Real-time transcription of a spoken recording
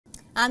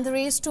And the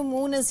race to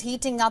moon is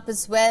heating up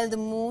as well. The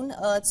moon,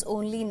 Earth's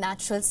only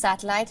natural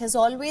satellite, has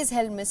always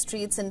held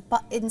mystery. It's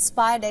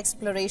inspired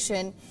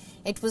exploration.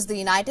 It was the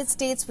United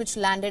States which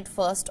landed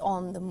first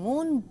on the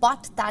moon,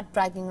 but that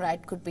bragging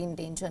right could be in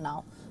danger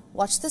now.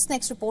 Watch this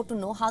next report to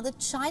know how the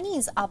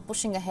Chinese are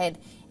pushing ahead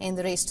in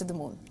the race to the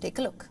moon. Take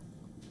a look.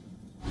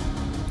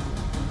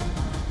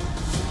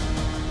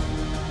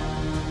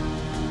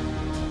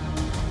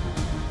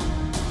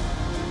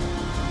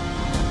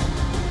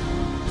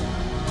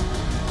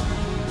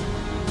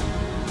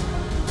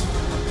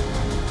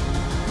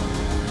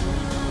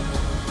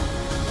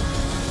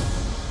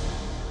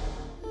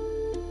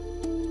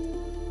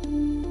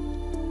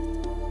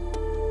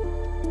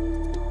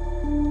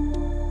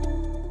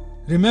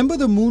 Remember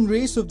the moon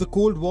race of the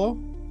Cold War?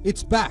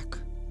 It's back.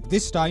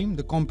 This time,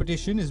 the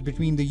competition is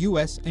between the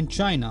US and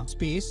China.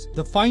 Space,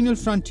 the final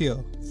frontier,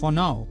 for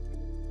now.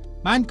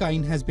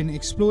 Mankind has been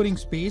exploring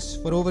space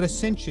for over a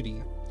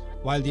century.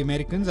 While the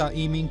Americans are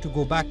aiming to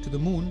go back to the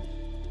moon,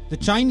 the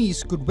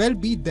Chinese could well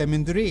beat them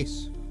in the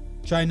race.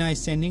 China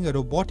is sending a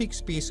robotic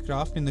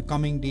spacecraft in the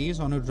coming days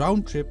on a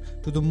round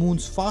trip to the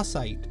moon's far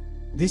side.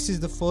 This is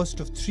the first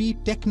of 3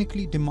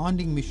 technically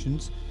demanding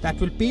missions that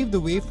will pave the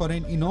way for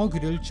an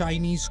inaugural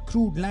Chinese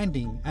crewed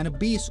landing and a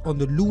base on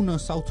the lunar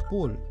South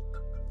Pole.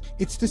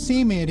 It's the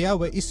same area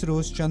where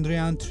ISRO's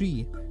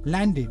Chandrayaan-3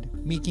 landed,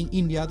 making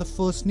India the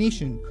first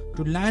nation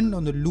to land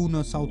on the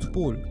lunar South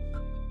Pole.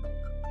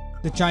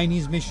 The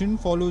Chinese mission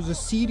follows a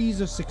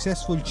series of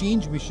successful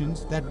change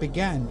missions that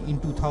began in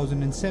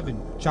 2007.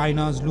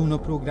 China's lunar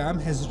program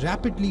has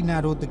rapidly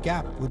narrowed the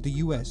gap with the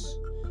US.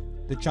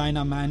 The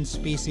China Manned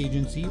Space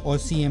Agency, or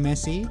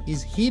CMSA,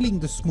 is hailing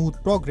the smooth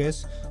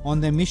progress on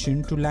their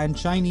mission to land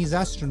Chinese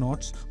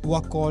astronauts, who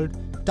are called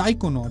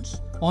taikonauts,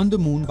 on the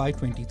moon by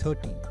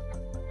 2030.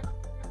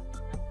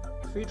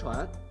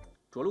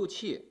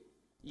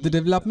 The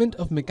development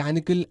of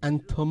mechanical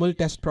and thermal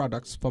test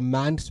products for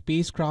manned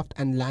spacecraft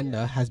and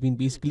lander has been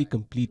basically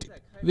completed.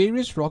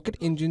 Various rocket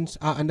engines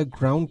are under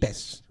ground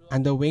tests,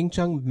 and the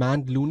Wengchang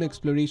Manned Lunar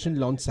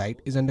Exploration Launch Site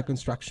is under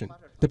construction.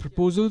 The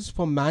proposals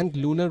for manned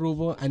lunar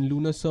rover and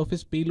lunar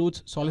surface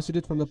payloads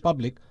solicited from the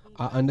public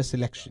are under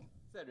selection.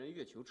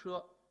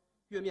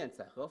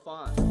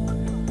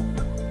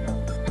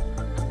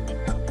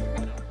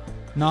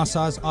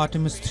 NASA's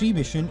Artemis 3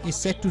 mission is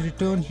set to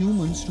return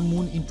humans to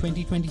Moon in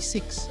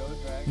 2026.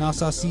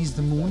 NASA sees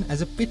the Moon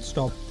as a pit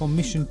stop for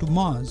mission to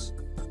Mars.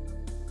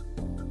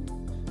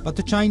 But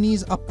the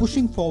Chinese are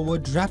pushing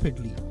forward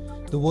rapidly.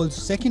 The world's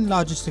second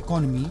largest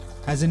economy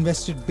has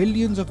invested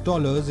billions of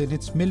dollars in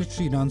its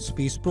military-run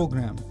space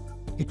program.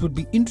 It would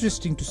be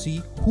interesting to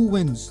see who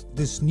wins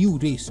this new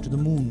race to the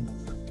moon.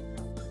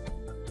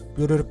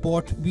 Bureau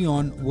Report,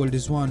 WION World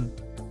is One.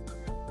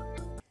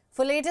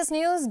 For latest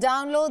news,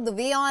 download the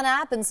WION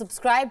app and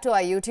subscribe to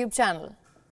our YouTube channel.